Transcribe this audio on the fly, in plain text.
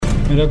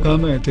मेरा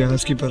काम है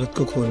इतिहास की परत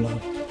को खोलना।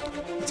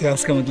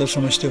 इतिहास का मतलब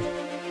समझते हो?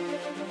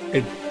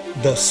 It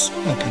does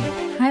happen.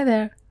 Hi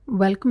there,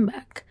 welcome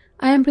back.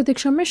 I am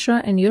Pratiksha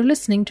Mishra and you're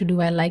listening to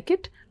Do I Like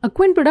It? A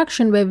Quint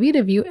production where we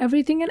review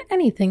everything and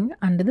anything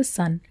under the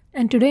sun.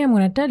 And today I'm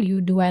going to tell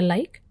you, do I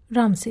like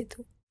Ram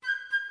Setu?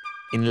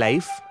 In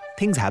life,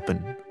 things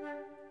happen.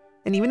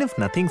 And even if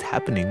nothing's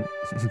happening,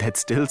 that's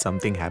still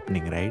something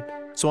happening, right?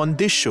 So on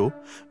this show,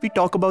 we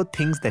talk about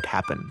things that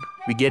happen.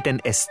 We get an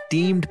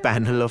esteemed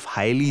panel of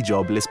highly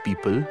jobless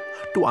people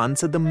to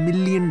answer the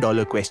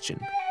million-dollar question.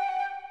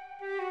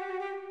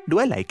 Do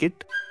I like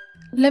it?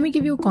 Let me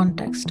give you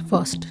context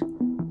first.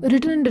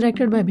 Written and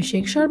directed by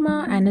Abhishek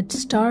Sharma, and it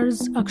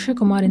stars Akshay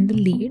Kumar in the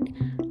lead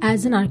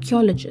as an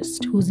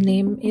archaeologist whose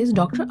name is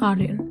Dr.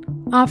 Aryan.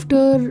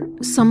 After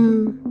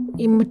some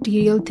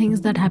immaterial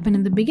things that happen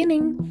in the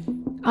beginning,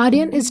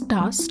 Aryan is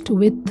tasked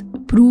with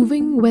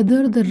proving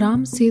whether the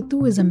Ram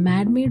Setu is a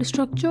man-made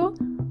structure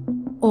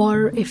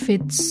or if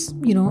it's,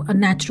 a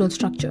natural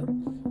structure,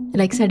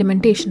 like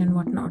sedimentation and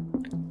whatnot.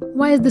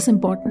 Why is this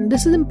important?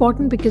 This is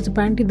important because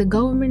apparently the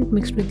government,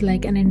 mixed with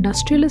like an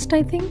industrialist,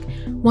 I think,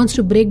 wants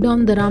to break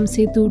down the Ram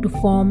Setu to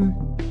form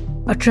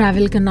a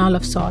travel canal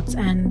of sorts,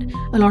 and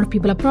a lot of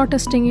people are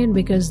protesting it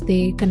because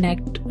they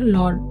connect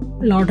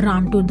Lord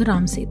Ram to the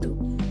Ram Setu.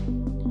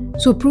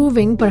 So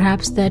proving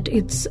perhaps that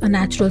it's a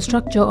natural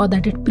structure or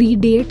that it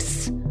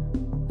predates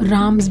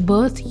Ram's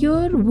birth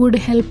here would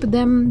help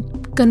them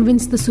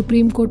convince the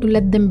Supreme Court to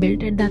let them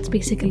build it. That's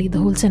basically the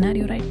whole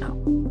scenario right now.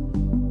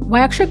 Why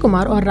Akshay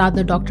Kumar, or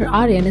rather Dr.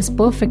 Aryan, is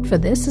perfect for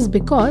this is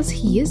because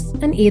he is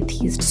an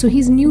atheist. So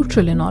he's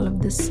neutral in all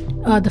of this.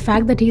 The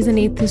fact that he's an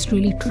atheist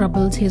really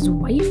troubles his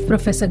wife,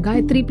 Professor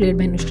Gayatri, played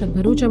by Nusrat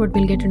Bharucha, but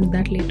we'll get into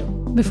that later.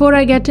 Before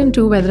I get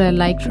into whether I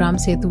liked Ram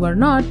Setu or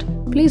not,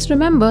 please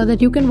remember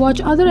that you can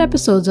watch other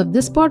episodes of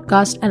this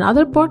podcast and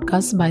other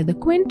podcasts by The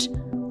Quint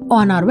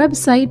on our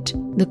website,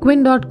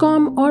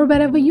 thequint.com, or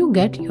wherever you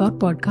get your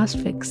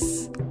podcast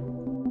fix.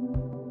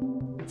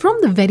 From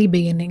the very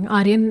beginning,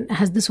 Aryan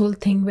has this whole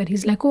thing where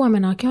he's like, I'm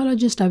an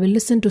archaeologist, I will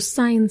listen to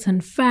science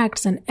and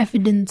facts and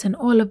evidence and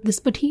all of this,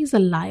 but he's a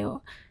liar.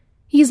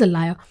 He's a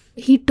liar.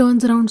 He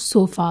turns around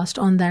so fast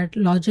on that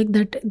logic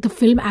that the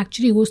film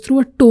actually goes through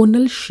a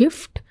tonal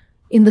shift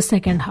in the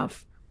second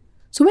half.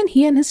 So when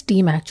he and his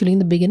team actually in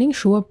the beginning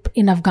show up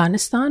in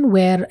Afghanistan,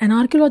 where an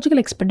archaeological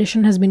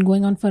expedition has been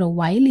going on for a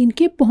while,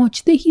 इनके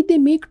पहुंचते ही they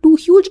make two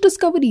huge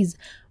discoveries.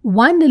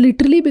 One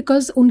literally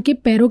because उनके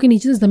पैरों के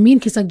नीचे से ज़मीन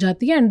खिसक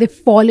जाती है and they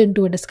fall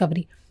into a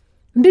discovery.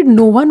 Did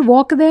no one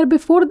walk there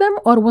before them,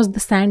 or was the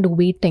sand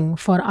waiting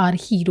for our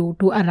hero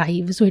to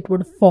arrive so it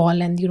would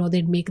fall and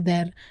they'd make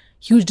their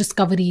huge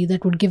discovery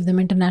that would give them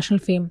international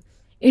fame?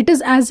 It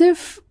is as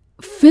if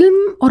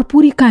film और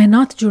पूरी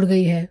कायनात जुड़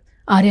गई है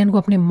आर्यन को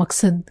अपने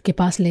मकसद के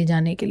पास ले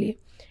जाने के लिए,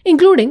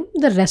 including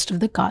the rest of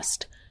the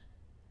cast.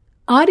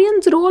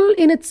 Aryan's role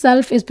in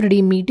itself is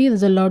pretty meaty.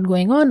 There's a lot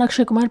going on.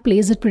 Akshay Kumar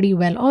plays it pretty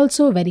well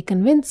also, very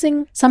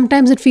convincing.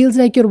 Sometimes it feels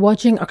like you're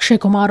watching Akshay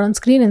Kumar on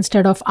screen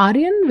instead of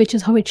Aryan, which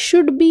is how it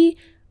should be,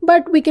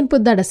 but we can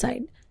put that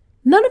aside.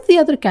 None of the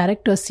other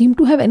characters seem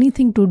to have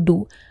anything to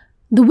do.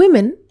 The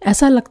women,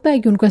 ऐसा लगता है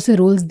कि उनको ऐसे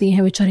roles दिए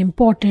हैं which are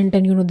important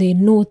and they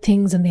know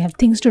things and they have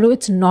things to do.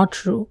 It's not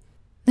true.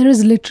 There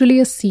is literally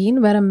a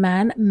scene where a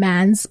man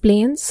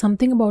mansplains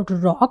something about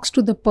rocks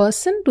to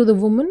the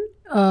woman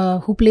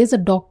who plays a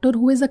doctor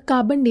who is a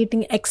carbon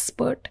dating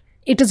expert.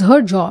 It is her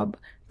job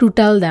to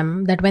tell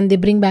them that when they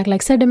bring back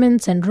like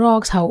sediments and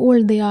rocks, how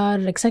old they are,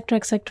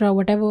 etc.,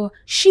 whatever.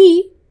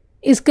 She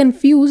is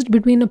confused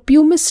between a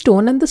pumice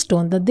stone and the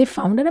stone that they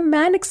found, and a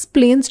man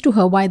explains to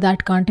her why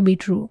that can't be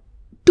true.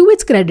 To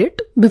its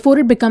credit, before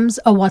it becomes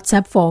a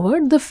WhatsApp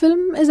forward, the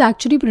film is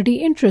actually pretty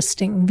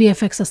interesting.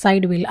 VFX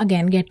aside, we'll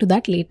again get to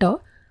that later.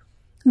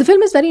 The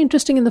film is very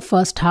interesting in the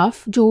first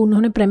half. जो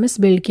उन्होंने premise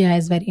build किया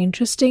is very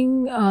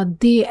interesting.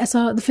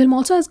 The film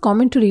also has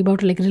commentary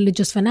about like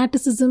religious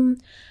fanaticism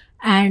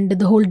and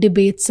the whole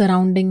debate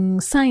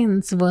surrounding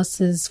science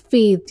versus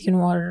faith,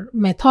 or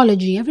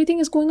mythology. Everything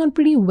is going on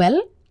pretty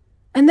well.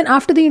 And then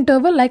after the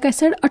interval, like I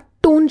said, a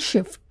tone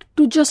shift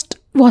to just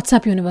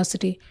WhatsApp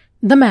University.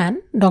 The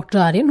man, Dr.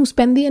 Aryan, who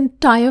spent the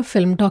entire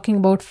film talking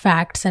about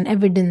facts and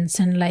evidence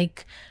and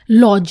like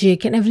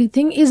logic and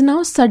everything, is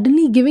now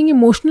suddenly giving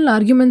emotional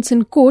arguments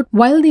in court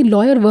while the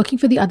lawyer working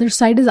for the other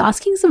side is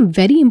asking some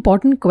very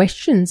important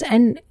questions.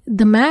 And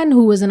the man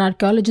who is an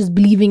archaeologist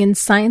believing in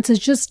science is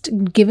just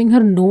giving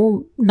her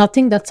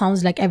nothing that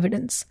sounds like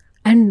evidence.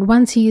 And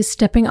once he is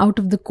stepping out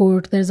of the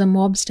court, there's a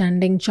mob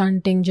standing,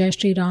 chanting Jai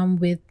Shri Ram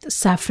with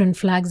saffron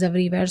flags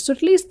everywhere. So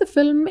at least the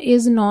film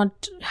is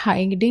not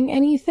hiding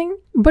anything.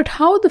 But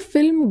how the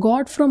film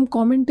got from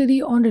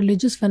commentary on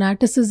religious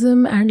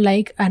fanaticism and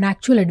like an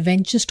actual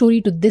adventure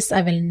story to this,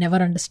 I will never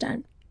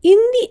understand. In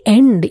the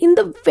end, in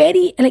the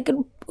very, like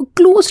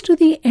close to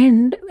the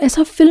end,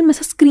 ऐसा film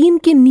ऐसा screen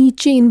के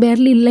नीचे in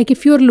barely, like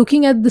if you're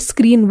looking at the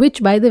screen,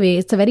 which by the way,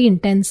 it's a very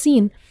intense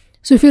scene.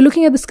 So if you're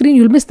looking at the screen,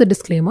 you'll miss the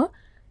disclaimer.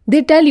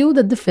 they tell you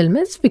that the film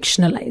is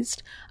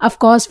fictionalized. Of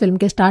course, film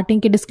ke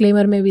starting ke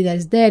disclaimer mein bhi there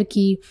is there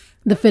ki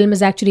the film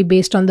is actually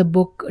based on the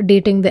book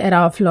dating the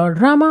era of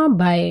Lord Rama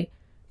by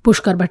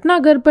Pushkar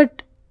Bhatnagar,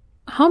 but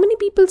how many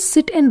people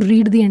sit and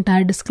read the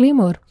entire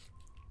disclaimer?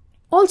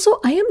 Also,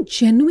 I am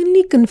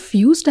genuinely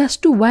confused as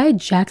to why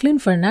Jacqueline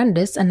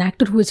Fernandez, an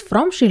actor who is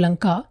from Sri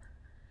Lanka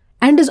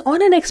and is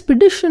on an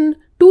expedition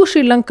to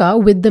Sri Lanka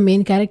with the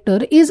main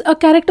character, is a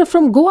character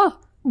from Goa.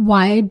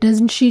 Why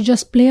doesn't she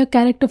just play a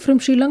character from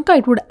Sri Lanka?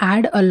 It would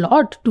add a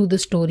lot to the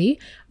story,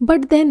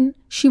 but then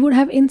she would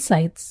have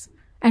insights,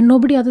 and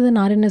nobody other than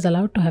Aryan is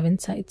allowed to have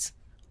insights.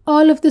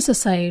 All of this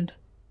aside,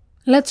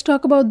 let's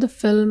talk about the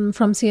film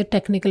from, say, a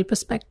technical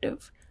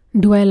perspective.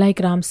 Do I like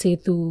Ram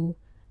Setu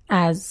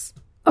as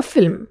a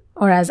film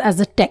or as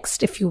a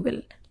text, if you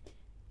will?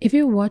 If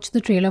you watch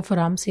the trailer for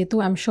Ram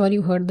Setu, I'm sure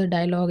you heard the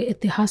dialogue,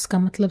 "Itihas ka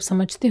matlab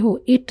samajhte ho,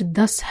 it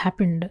thus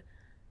happened."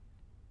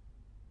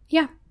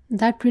 Yeah,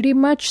 that pretty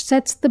much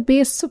sets the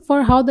base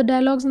for how the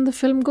dialogues in the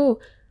film go.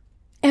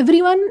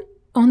 Everyone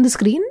on the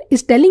screen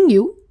is telling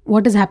you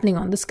what is happening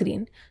on the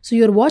screen. So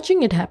you're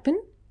watching it happen,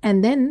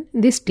 and then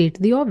they state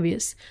the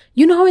obvious.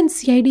 You know how in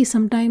CID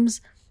sometimes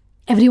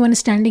everyone is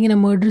standing in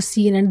a murder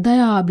scene and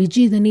Daya,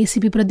 Abhijit, and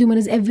ACP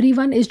Pradyuman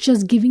everyone is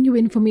just giving you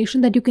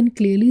information that you can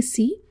clearly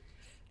see.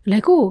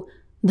 Like, oh,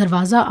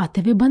 दरवाज़ा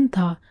आते हुए बंद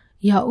था,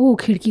 या ओ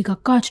खिड़की का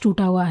कांच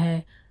टूटा हुआ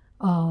है,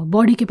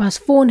 बॉडी के पास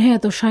फ़ोन है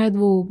तो शायद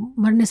वो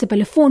मरने से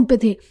पहले फ़ोन पे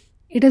थे.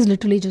 It is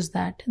literally just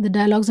that. The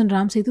dialogues in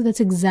Ram Setu, that's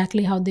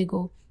exactly how they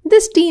go.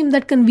 This team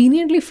that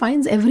conveniently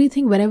finds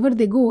everything wherever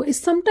they go is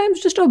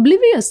sometimes just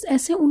oblivious.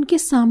 ऐसे उनके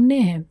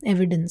सामने है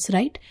evidence,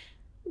 right?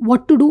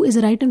 What to do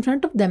is right in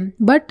front of them.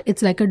 But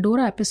it's like a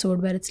Dora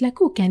episode where it's like,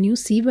 oh, can you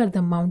see where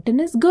the mountain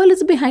is? Girl,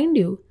 it's behind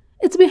you.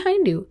 It's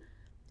behind you.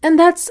 And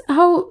that's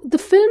how the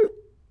film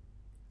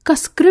ka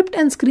script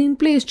and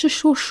screenplay is just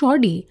so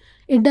shoddy.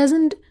 It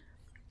doesn't,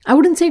 I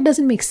wouldn't say it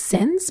doesn't make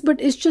sense, but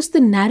it's just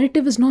the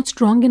narrative is not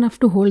strong enough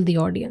to hold the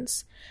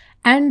audience.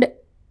 And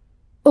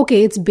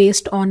okay, it's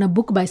based on a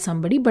book by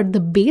somebody, but the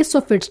base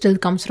of it still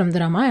comes from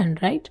the Ramayana,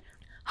 right?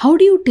 How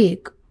do you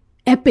take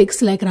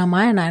epics like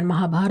Ramayana and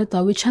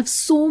Mahabharata, which have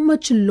so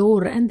much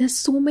lore and there's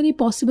so many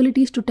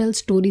possibilities to tell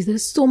stories,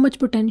 there's so much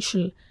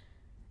potential,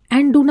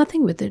 and do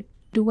nothing with it?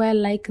 Do I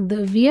like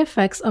the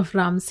VFX of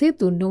Ram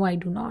Setu? No, I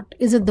do not.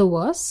 Is it the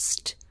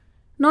worst?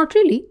 Not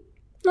really.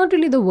 Not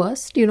really the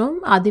worst. You know,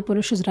 Adi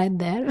Purush is right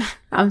there.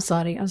 I'm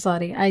sorry. I'm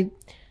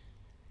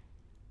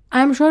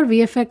sure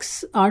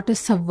VFX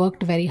artists have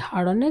worked very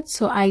hard on it.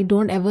 So I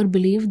don't ever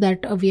believe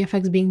that a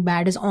VFX being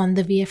bad is on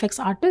the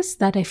VFX artists.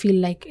 That I feel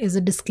like is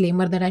a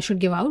disclaimer that I should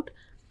give out.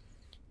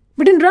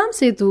 But in Ram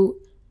Setu,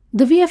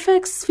 the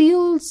VFX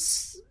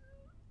feels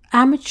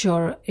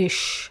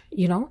amateur-ish,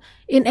 you know,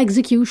 in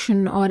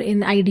execution or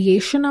in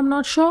ideation, I'm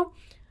not sure.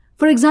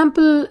 For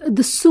example,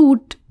 the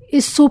suit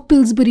is so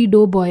Pillsbury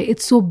Doughboy,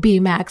 it's so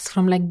Baymax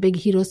from like Big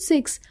Hero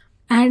 6,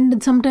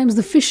 and sometimes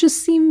the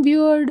fishes seem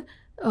weird.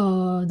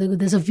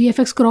 There's a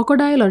VFX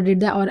crocodile,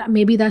 or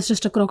maybe that's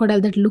just a crocodile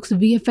that looks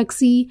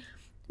VFX-y,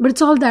 but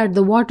it's all that.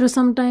 The water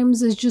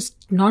sometimes is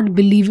just not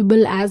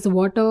believable as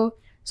water.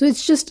 So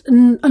it's just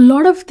a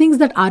lot of things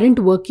that aren't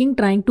working,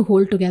 trying to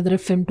hold together a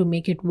film to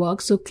make it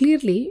work. So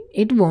clearly,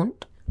 it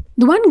won't.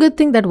 The one good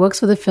thing that works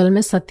for the film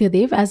is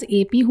Satyadev as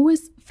AP, who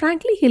is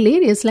frankly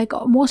hilarious. Like,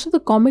 most of the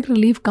comic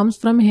relief comes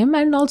from him,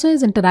 and also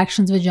his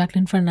interactions with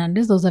Jacqueline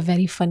Fernandez. Those are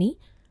very funny.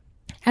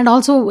 And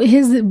also,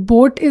 his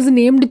boat is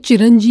named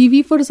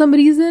Chiranjeevi for some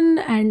reason,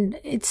 and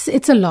it's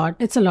a lot.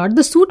 It's a lot.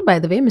 The suit, by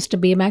the way, Mr.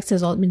 Baymax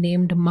is also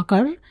named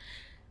Makar.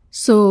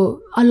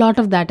 So a lot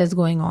of that is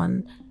going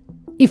on.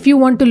 If you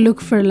want to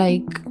look for,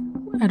 like,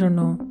 I don't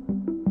know,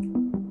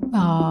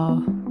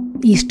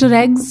 Easter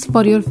eggs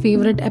for your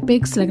favorite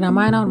epics like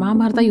Ramayana or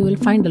Mahabharata, you will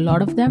find a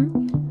lot of them,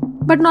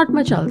 but not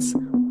much else.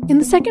 In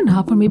the second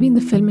half, or maybe in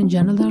the film in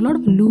general, there are a lot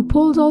of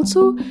loopholes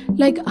also.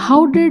 Like,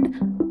 how did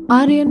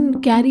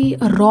Aryan carry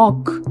a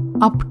rock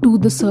up to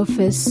the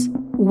surface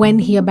when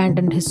he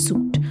abandoned his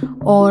suit?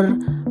 Or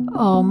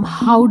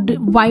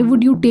why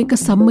would you take a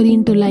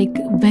submarine to like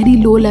very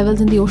low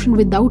levels in the ocean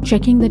without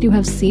checking that you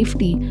have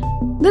safety?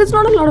 There is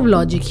not a lot of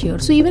logic here.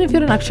 So even if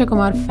you're an Akshay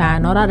Kumar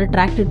fan or are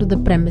attracted to the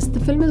premise,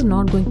 the film is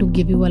not going to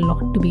give you a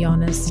lot, to be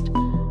honest.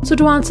 So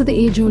to answer the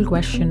age-old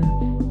question,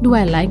 do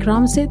I like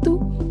Ram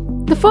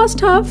Setu? The first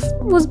half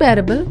was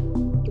bearable,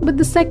 but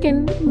the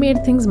second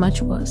made things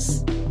much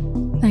worse.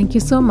 Thank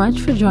you so much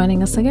for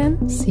joining us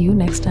again. See you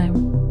next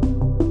time.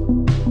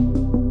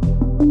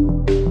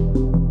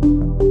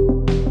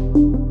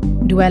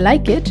 Do I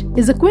Like It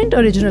is a Quint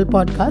original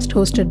podcast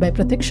hosted by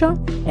Pratiksha,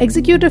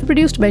 executive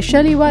produced by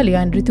Shelly Walia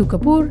and Ritu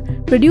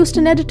Kapoor, produced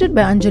and edited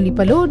by Anjali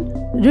Palod,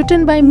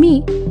 written by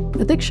me,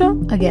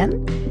 Pratiksha,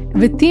 again,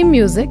 with theme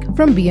music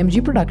from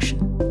BMG Production.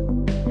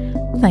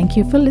 Thank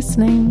you for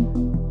listening.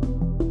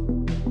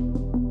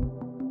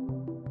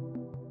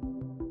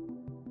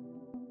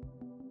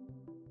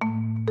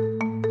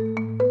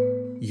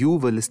 You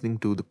were listening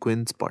to the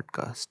Quince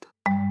podcast.